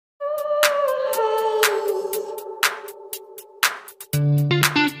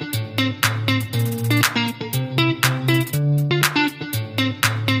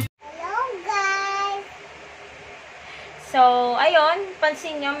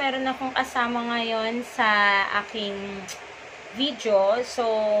napansin nyo, meron akong kasama ngayon sa aking video. So,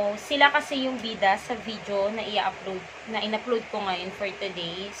 sila kasi yung bida sa video na in-upload ko ngayon for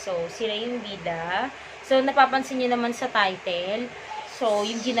today. So, sila yung bida. So, napapansin nyo naman sa title. So,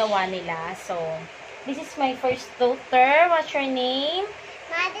 yung ginawa nila. So, this is my first daughter. What's your name?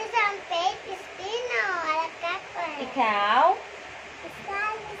 Madison Faith Espino. Ikaw?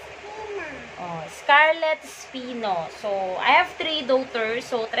 Oh, Scarlett Espino. So, I have 3 daughters.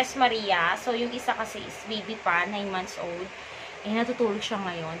 So, Tres Maria. So, yung isa kasi is baby pa, 9 months old. Eh, natutulog siya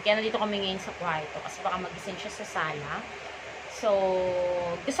ngayon. Kaya nandito kami ngayon sa kwarto. Kasi baka magising siya sa sala. So,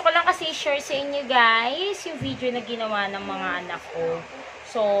 gusto ko lang kasi share sa inyo guys yung video na ginawa ng mga anak ko.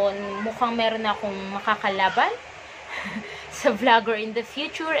 So, mukhang meron akong makakalaban sa vlogger in the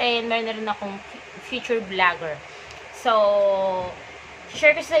future. And meron rin akong future vlogger. So,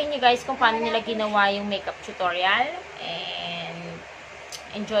 share ko sa inyo guys kung paano nila ginawa yung makeup tutorial. And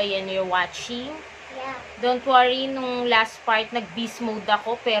enjoy and you're watching. Yeah. Don't worry, nung last part, nag-beast mode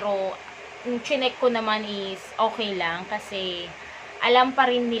ako. Pero, yung chinek ko naman is okay lang. Kasi, alam pa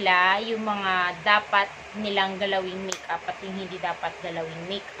rin nila yung mga dapat nilang galawing makeup at yung hindi dapat galawing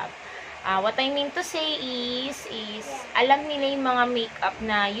makeup. What I mean to say is alam nila yung mga makeup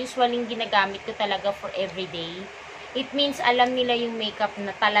na usually ginagamit ko talaga for everyday. It means alam nila yung makeup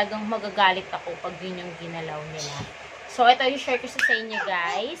na talagang magagalit ako pag yun yung ginalaw nila. So, ito yung share ko sa inyo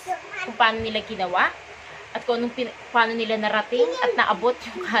guys. Kung paano nila ginawa. At kung paano nila narating at naabot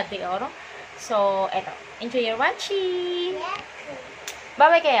yung kada oro. So, ito. Enjoy your watching!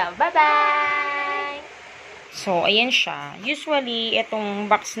 Bye-bye kayo! Bye-bye! So, ayan siya. Usually, itong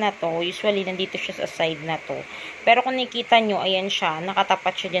box na to, usually nandito siya sa side na to. Pero kung nakita nyo, ayan siya.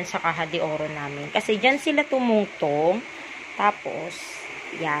 Nakatapat siya dyan sa kaha de oro namin. Kasi dyan sila tumutong. Tapos,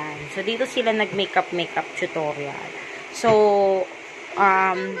 yan. So, dito sila nag-makeup tutorial. So,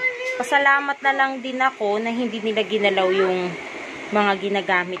 pasalamat na lang din ako na hindi nila ginalaw yung mga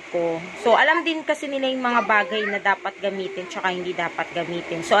ginagamit ko. So, alam din kasi nila yung mga bagay na dapat gamitin tsaka hindi dapat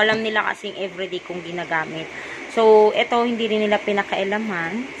gamitin. So, alam nila kasing everyday kong ginagamit. So, ito hindi rin nila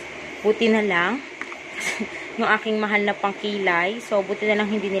pinakailaman. Buti na lang. Yung aking mahal na pangkilay. So, buti na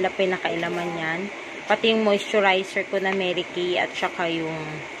lang hindi nila pinakailaman yan. Pati yung moisturizer ko na Mary Kay at saka yung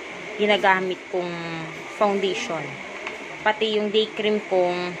ginagamit kong foundation. Pati yung day cream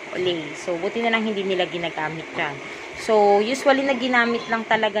kong Olay. So, buti na lang hindi nila ginagamit yan. So, usually na ginamit lang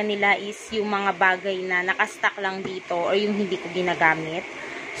talaga nila is yung mga bagay na nakastock lang dito or yung hindi ko ginagamit.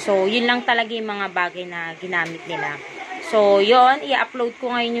 So, yun lang talaga yung mga bagay na ginamit nila. So, yun, i-upload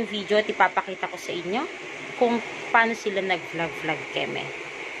ko ngayon yung video at ipapakita ko sa inyo kung paano sila nag-vlog keme.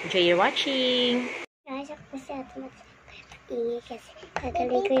 Enjoy your watching! Guys, ako po si Ate Mat. Ingay kasi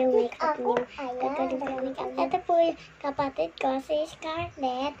gagaling ko yung makeup niya. Gagaling ko yung makeup. Ito po yung kapatid ko, si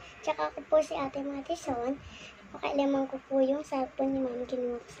Scarlett. Tsaka ako po si Ate Madison. Pakailaman ko po yung cellphone ni Mami.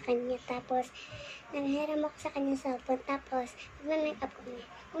 Kinuha ko sa kanya. Tapos, nanghiram ako sa kanya cellphone. Tapos, mag-makeup ko niya.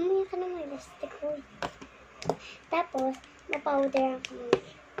 Umaya ka na mag-lipstick ko. Tapos, na-powder ako muna.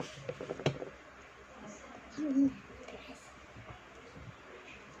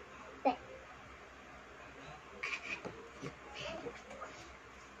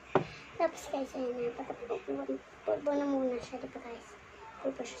 Tapos guys, ayan na. Pulbo na muna siya. Diba guys?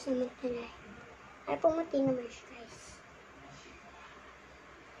 Pulbo siya sa mata na. Ay, pumuti naman siya guys.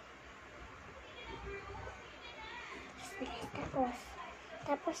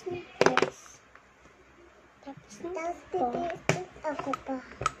 Tapos na guys. Tapos na ako pa.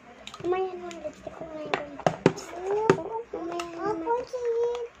 Umaya naman lipstick ko ngayon. Umaya naman.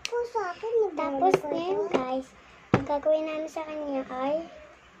 Tapos ngayon guys, ang gagawin namin sa kanya ay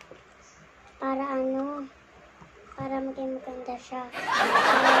para maging maganda siya.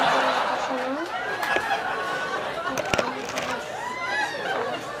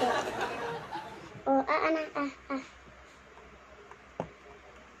 Oh,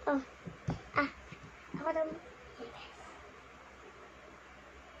 ako daw.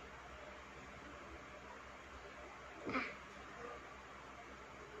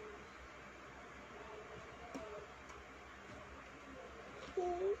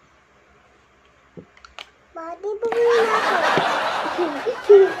 Body buhay na ako.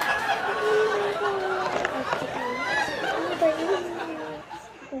 Ano ba yun?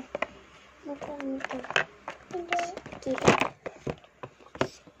 Magkano ito? Hindi.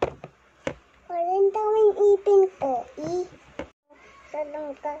 Walang daw yung ipin ko. Sa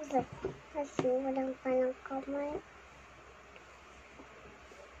langka. Kasi walang palang kamay.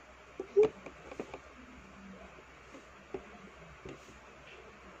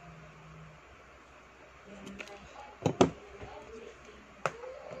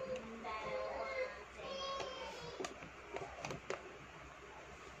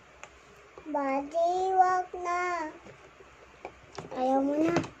 Buddy, wag na. Ayaw mo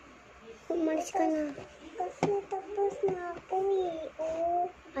na. Umalis ka na. Kasi tapos na ako eh.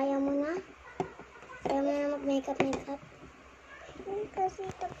 Oh. Ayaw mo na? Ayaw mo na mag-makeup? Kasi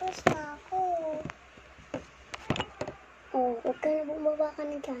tapos na ako. Oh, huwag ka na bumaba ka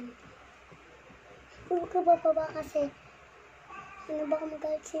na dyan. Huwag ka bababa kasi. Ano ba kung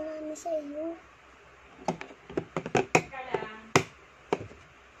magalit si mami sa iyo?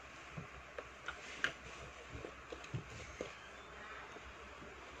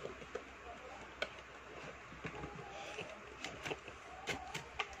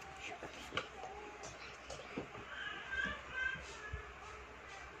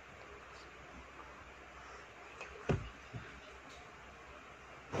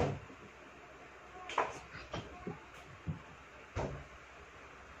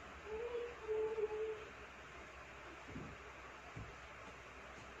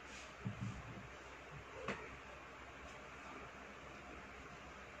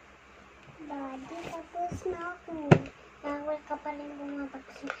 Daddy, tapos na ako. Bawal ka pa rin bumabag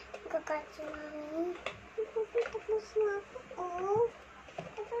kasi kakain si mami. Tapos na ako. Oh.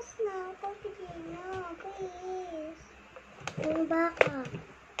 Tapos na ako. Sige na. Please. Bumaba ka.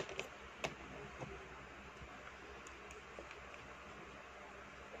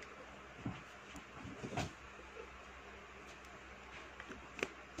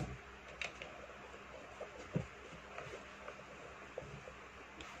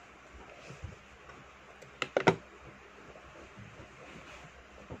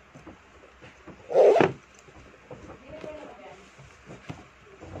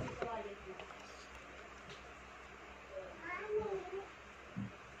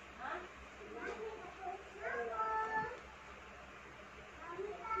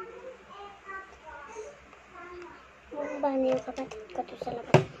 Bumaba na yung kapatid ko to sa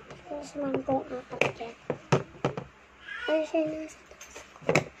labas. Tapos mami kong apat dyan. Ano siya nasa taas ko?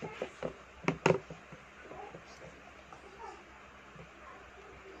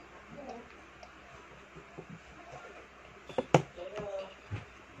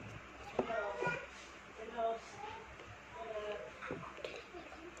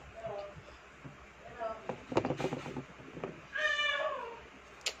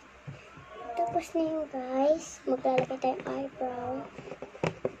 Tapos na yun guys. Maglalagay tayong eyebrow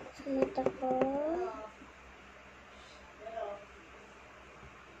sa mata ko.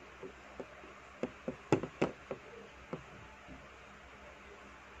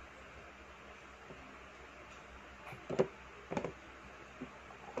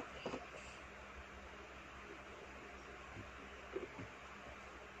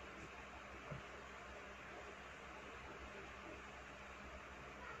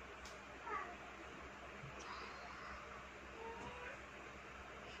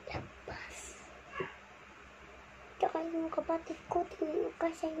 Tsaka yung kapatid ko, tingin ko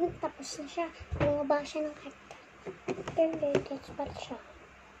kasi yun, tapos na siya. Bumaba siya ng kata. Pero that's pala siya.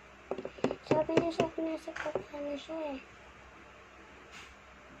 Sabi niya sa akin, nasa kata na siya eh.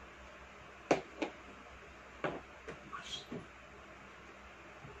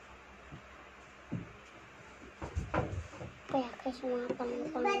 Kaya kasi mga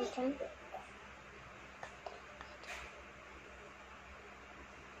pamang dyan.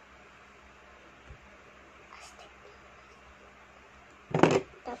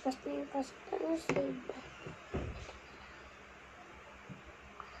 Tapos na yung save.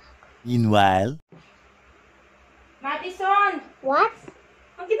 Meanwhile, Madison! What?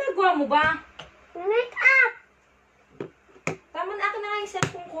 Ang ginagawa mo ba? Make up! Tama na, akin na nga yung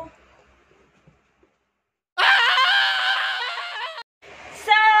cellphone ko.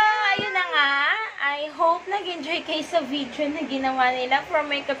 So, ayun na nga. I hope nag-enjoy kayo sa video na ginawa nila for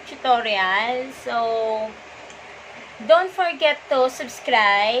makeup tutorial. So, don't forget to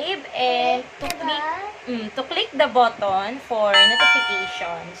subscribe and to click the button for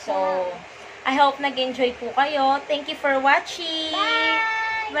notification. So, I hope nag-enjoy po kayo. Thank you for watching.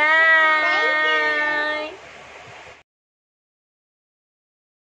 Bye! Bye!